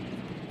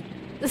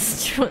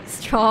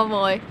 Straw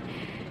boy.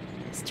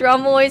 Straw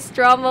boy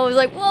is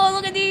like, whoa,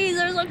 look at these,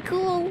 they're so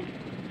cool.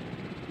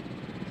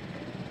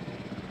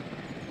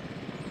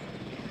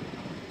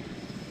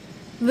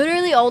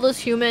 Literally all those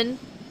humans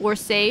were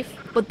safe,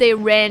 but they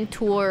ran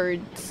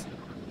towards.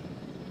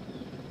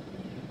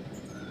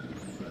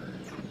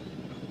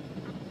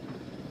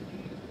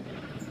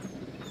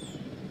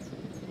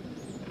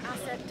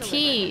 Asset delivered.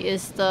 T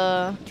is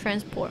the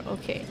transport.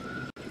 Okay.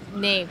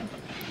 Name.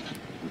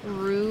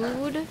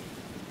 Rude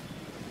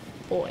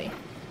boy.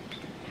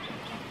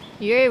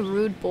 You're a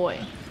rude boy.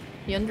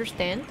 You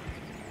understand?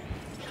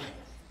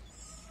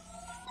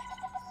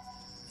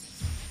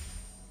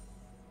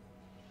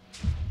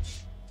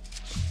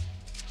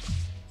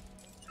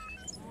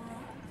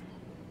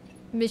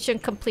 Mission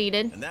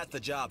completed. And that's the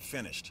job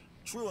finished.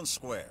 True and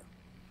square.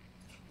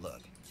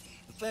 Look,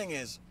 the thing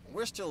is,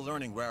 we're still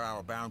learning where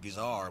our boundaries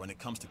are when it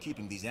comes to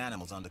keeping these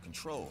animals under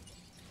control.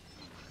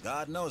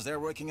 God knows they're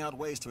working out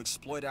ways to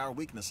exploit our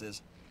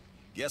weaknesses.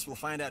 Guess we'll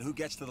find out who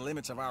gets to the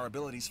limits of our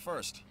abilities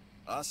first.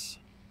 Us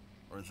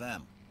or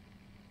them.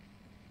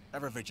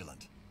 Ever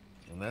vigilant.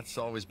 And that's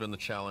always been the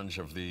challenge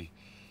of the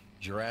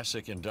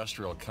Jurassic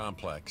industrial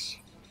complex.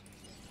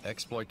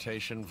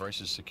 Exploitation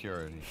versus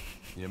security.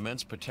 The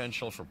immense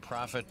potential for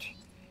profit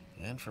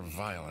and for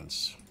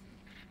violence.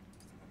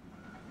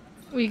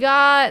 We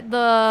got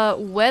the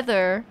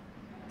weather.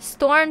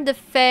 Storm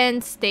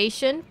Defense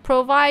Station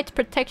provides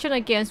protection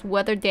against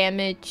weather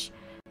damage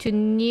to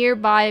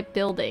nearby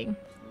building.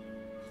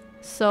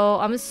 So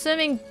I'm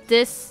assuming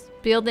this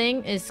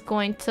building is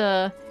going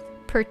to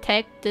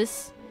protect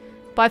this.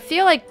 But I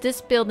feel like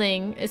this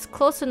building is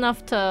close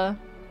enough to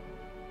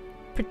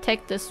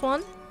protect this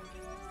one.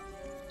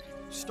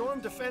 Storm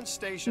defense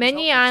stations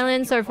Many help protect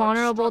islands your are park's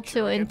vulnerable structure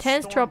to against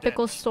intense storm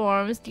tropical damage.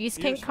 storms. These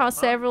can Here's cause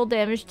one, huh? several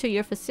damage to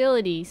your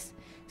facilities.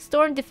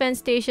 Storm Defense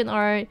Station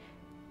are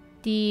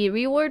the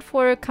reward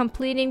for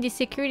completing the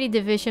Security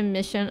Division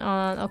mission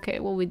on... Okay,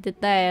 well we did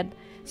that.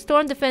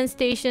 Storm Defense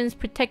Stations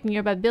protect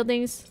nearby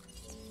buildings.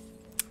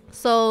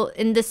 So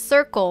in this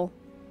circle,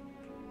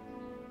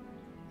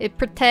 it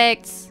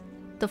protects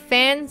the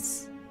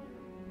fence,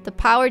 the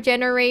power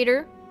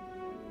generator.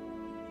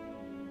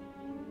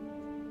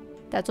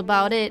 That's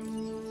about it.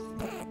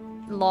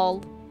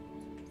 Lol.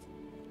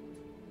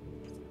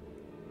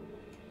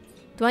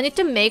 Do I need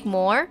to make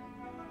more?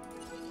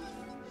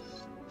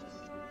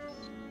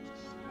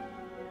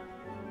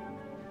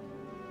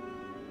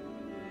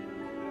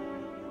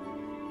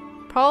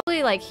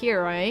 Probably like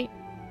here, right?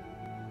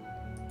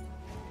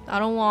 I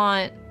don't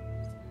want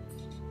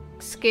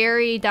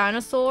scary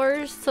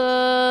dinosaurs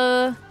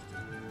to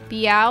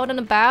be out and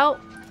about.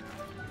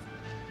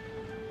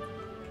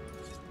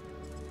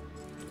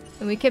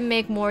 And we can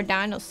make more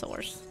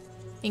dinosaurs.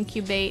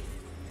 Incubate.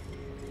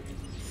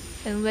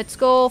 And let's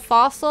go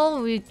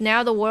fossil.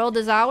 Now the world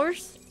is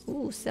ours.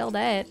 Ooh, sell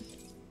that.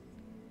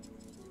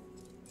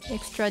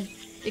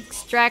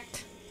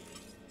 Extract.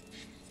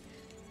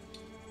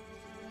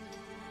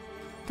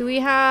 Do we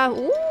have...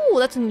 Ooh,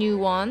 that's a new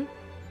one.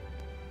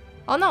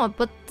 Oh no,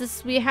 but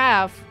this we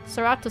have.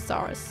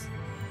 Ceratosaurus.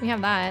 We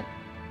have that.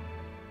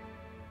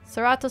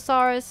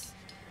 Ceratosaurus.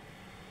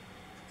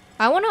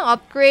 I want to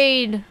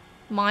upgrade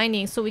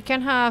mining so we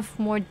can have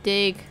more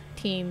dig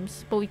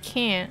teams, but we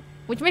can't.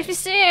 Which makes me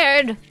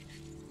sad!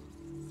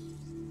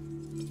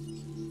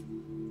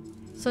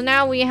 So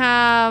now we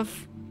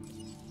have...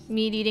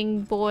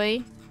 meat-eating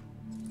boy.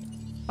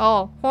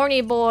 Oh,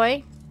 horny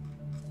boy.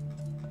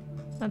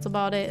 That's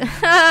about it.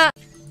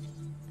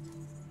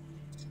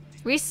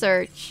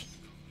 Research.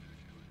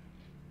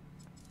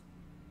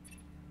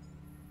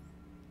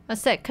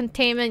 Asset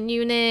containment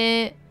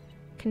unit.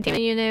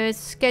 Containment unit.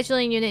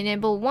 Scheduling unit.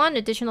 Enable 1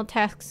 additional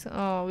tasks.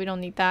 Oh, we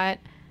don't need that.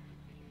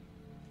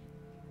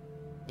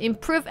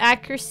 Improve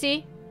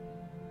accuracy.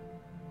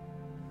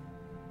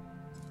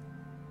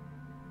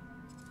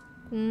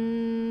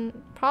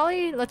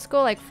 Probably let's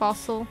go like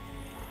fossil.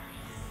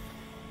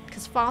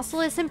 Because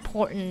fossil is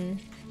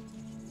important.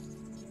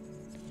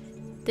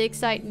 Dig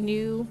site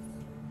new.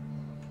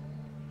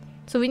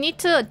 So we need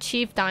to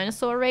achieve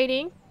dinosaur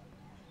rating.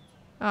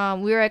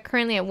 We're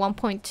currently at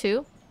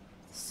 1.2.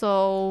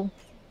 So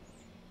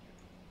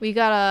we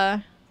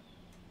gotta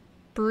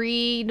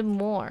breed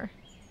more.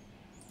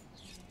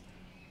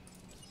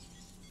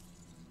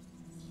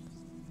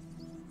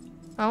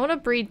 I wanna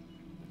breed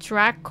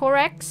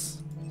Dracorex.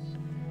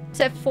 It's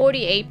at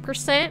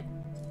 48%.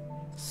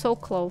 So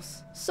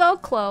close. So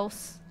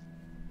close.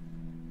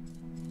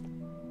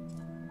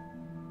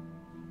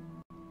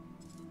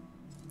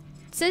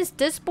 Since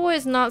this boy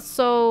is not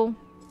so...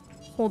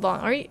 Hold on,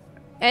 are you...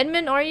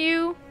 Edmund, are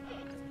you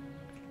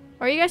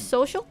guys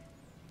social?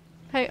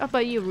 Hey, how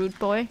about you, rude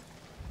boy?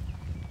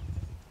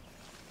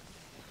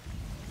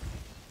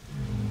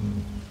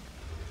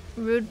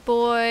 Rude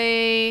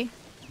boy...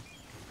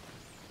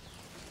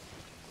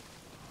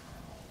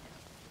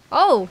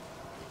 Oh!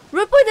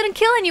 Rude boy didn't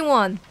kill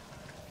anyone!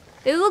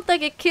 It looked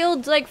like it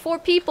killed like 4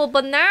 people,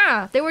 but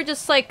nah! They were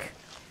just like...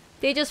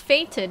 They just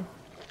fainted.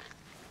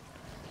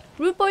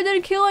 Root boy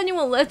didn't kill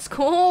anyone. Let's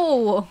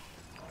go.